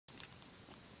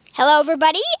Hello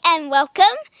everybody and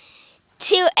welcome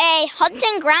to a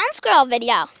hunting ground squirrel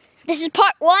video. This is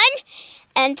part 1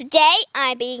 and today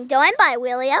I'm being joined by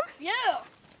William. Yeah.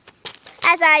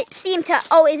 As I seem to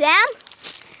always am.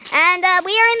 And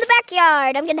we are in the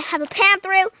backyard. I'm going to have a pan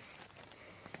through.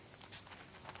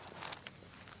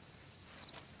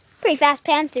 Pretty fast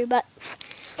pan through, but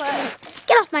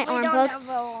get off my arm,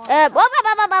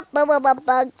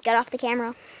 bug. Get off the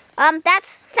camera.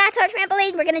 That's our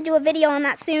trampoline. We're gonna do a video on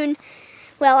that soon.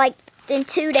 Well, like in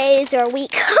 2 days or a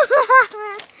week.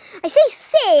 I say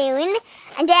soon,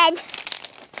 and then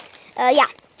yeah.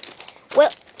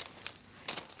 Well,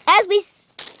 as we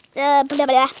said in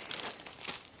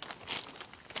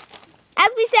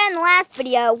the last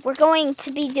video, we're going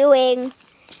to be doing.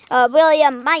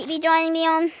 William might be joining me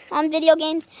on video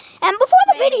games. And before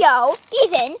the video,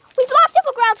 even, we blocked up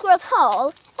a ground squirrel's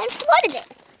hole and flooded it.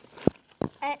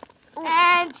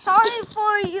 And sorry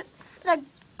for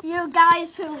you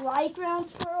guys who like ground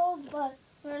squirrels, but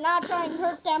we're not trying to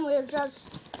hurt them. We're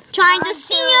just trying to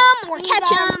see them or catch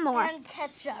them and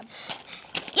catch them.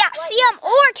 Yeah, see them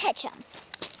or catch them.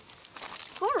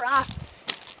 Or rock.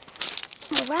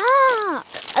 Rock.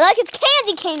 I like its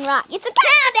candy cane rock. It's a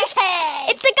candy cane.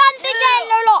 It's a candy cane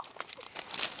rock.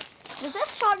 Is it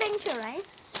starting to rain?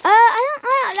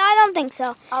 I don't think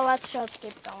so. Oh, let's just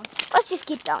keep going. Let's just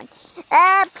keep going.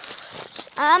 Now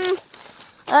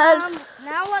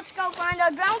let's go find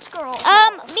a ground squirrel.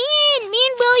 Me and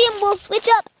William will switch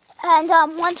up, and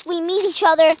once we meet each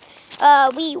other,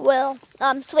 we will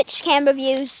switch camera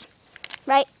views,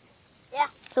 right? Yeah.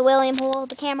 So William will hold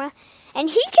the camera, and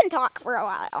he can talk for a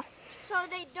while. So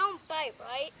they don't bite,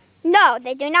 right? No,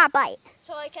 they do not bite.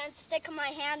 So I can stick my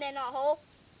hand in a hole?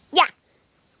 Yeah.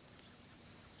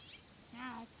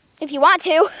 No. If you want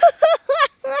to.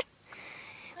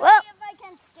 Well, see if I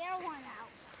can scare one out.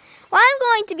 Well, I'm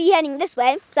going to be heading this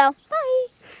way, so bye.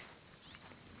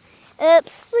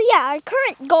 So yeah, our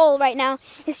current goal right now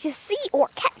is to see or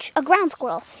catch a ground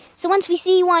squirrel. So once we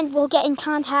see one, we'll get in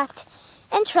contact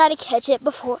and try to catch it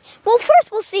before. Well, first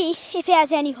we'll see if it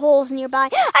has any holes nearby.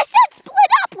 I said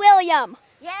split up, William.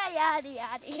 Yeah.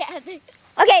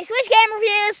 Okay, switch camera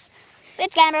views.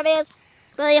 Switch camera views.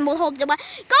 William will hold the one.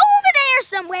 Go over there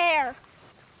somewhere.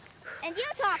 And you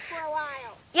talk for a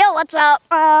while. Yo, what's up?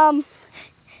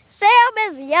 Sam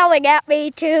is yelling at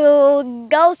me to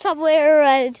go somewhere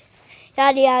and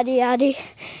yada.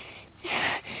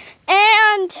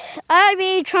 And I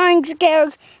be trying to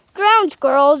scare ground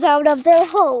squirrels out of their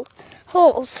holes.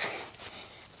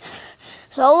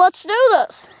 So let's do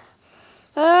this.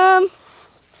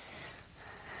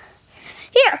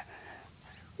 Here.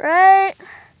 Right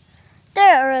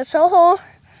there is a hole.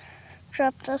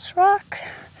 Drop this rock.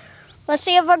 Let's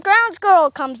see if a ground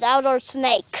squirrel comes out or a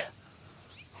snake.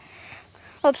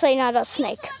 Hopefully not a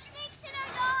snake. We have snakes in our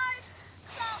yard,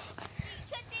 so we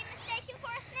could be mistaken for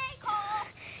a snake hole.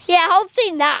 Yeah,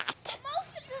 hopefully not.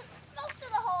 Most of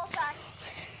the holes are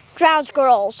Ground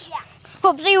squirrels. Yeah.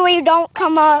 Hopefully we don't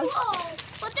come up.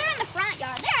 But they're in the front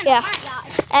yard. Yeah. The front yard.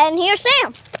 And here's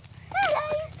Sam.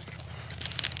 Hello.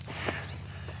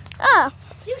 Oh.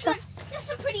 Do some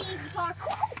pretty easy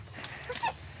parkour. What's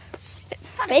this?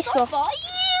 Baseball.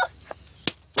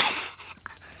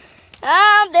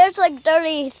 There's like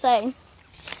dirty thing.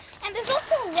 And there's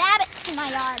also rabbits in my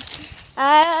yard.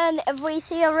 And if we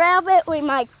see a rabbit, we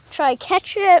might try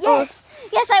catch it. Yes.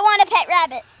 Yes, I want a pet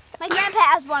rabbit. My grandpa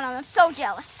has one of them. I'm so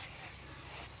jealous.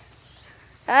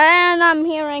 And I'm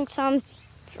hearing some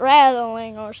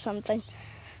rattling or something.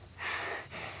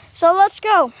 So let's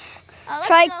go.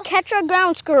 Try catch a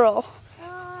ground squirrel.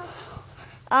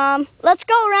 Let's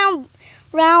go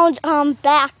round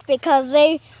back because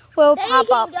they will pop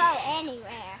up. They can go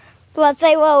anywhere. But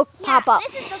they will pop up.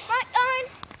 This is the front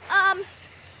yard.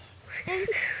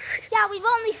 Yeah, we've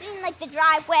only seen like the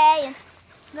driveway and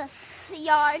the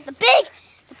yard, the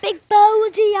big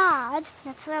boulder yard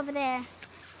that's over there.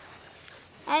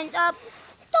 And don't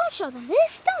show them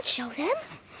this. Don't show them.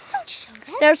 Don't show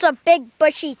them. There's a big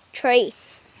bushy tree.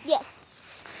 Yes.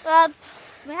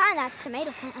 Behind that's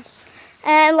tomato plants.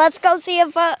 And let's go see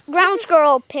if a ground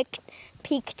squirrel peeked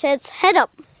its head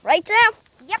up. Right there?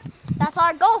 Yep. That's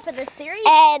our goal for this series.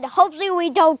 And hopefully we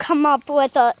don't come up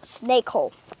with a snake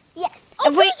hole. Yes.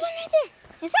 Oh, there's one right there.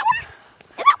 Is that one?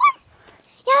 Is that one?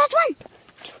 Yeah, that's one.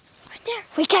 Right there.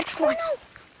 We catch one. Oh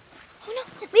no.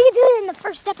 We can do it in the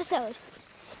first episode.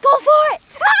 Go for it.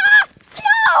 Ah!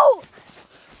 No!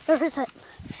 Where is it?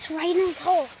 It's right in the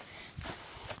hole.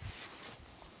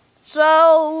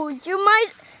 So you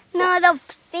might not have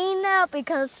seen that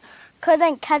because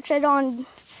couldn't catch it on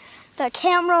the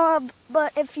camera,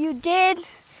 but if you did,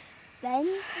 then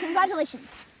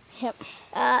congratulations. Yep.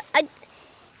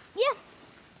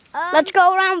 Let's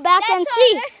go around back and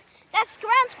see. That's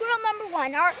ground squirrel number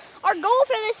 1. Our goal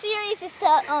for this series is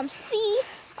to see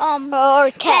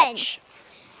Or catch.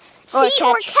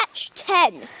 or catch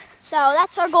 10. So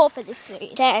that's our goal for this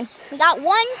series. 10. We got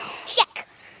 1 check.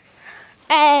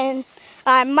 And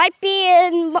I might be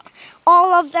in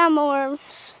all of them or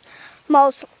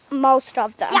most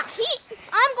of them. Yeah,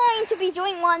 I'm going to be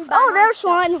doing one by Oh, there's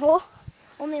myself. one hole.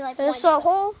 Only like There's one. a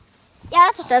hole. Yeah,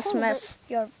 that's a That's hole. miss.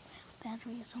 Your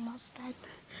battery is almost dead.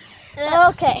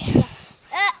 Okay. Okay.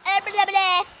 Blah,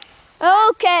 blah.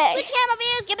 Okay. Switch camera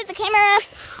views. Give it the camera.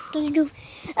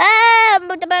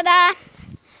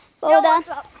 Hold on.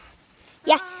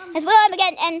 Yeah, as well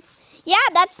again, and yeah,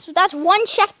 that's 1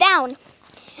 check down.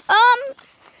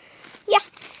 Yeah,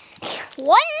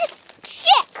 1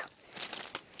 check.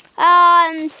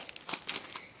 And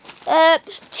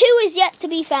 2 is yet to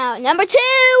be found. Number 2.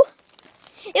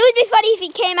 It would be funny if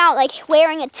he came out like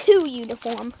wearing a 2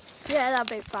 uniform. Yeah, that'd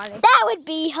be funny. That would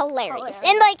be hilarious.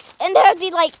 And there would be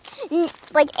like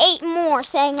 8 more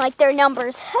saying like their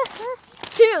numbers.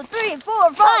 2, 3,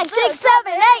 4, 5, 6,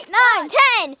 7, 8, 9,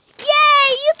 10.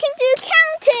 Yay! You can do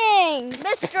counting.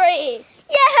 mystery.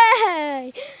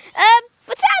 Yay!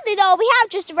 But sadly though, we have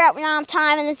just about run out of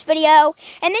time in this video.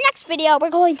 In the next video, we're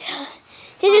going to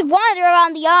just wander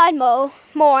around the yard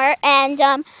more and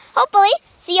hopefully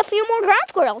see a few more ground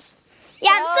squirrels.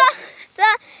 Yeah,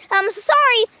 I'm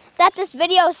sorry that this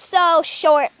video is so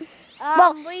short.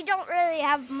 Well, we don't really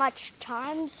have much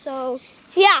time, so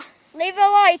Yeah, leave a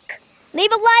like.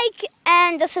 leave a like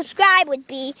and a subscribe would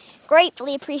be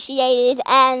gratefully appreciated.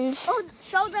 And Oh,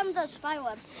 show them the spider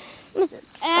web. what is it?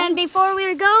 And before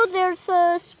we go, there's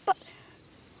a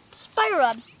spider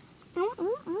web.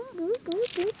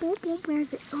 Where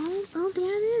is it? Oh, there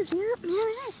it is. Yeah, there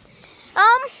it is.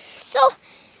 So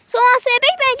I want to say a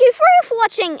big thank you for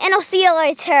watching, and I'll see you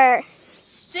later.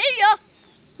 See ya.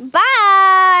 Bye.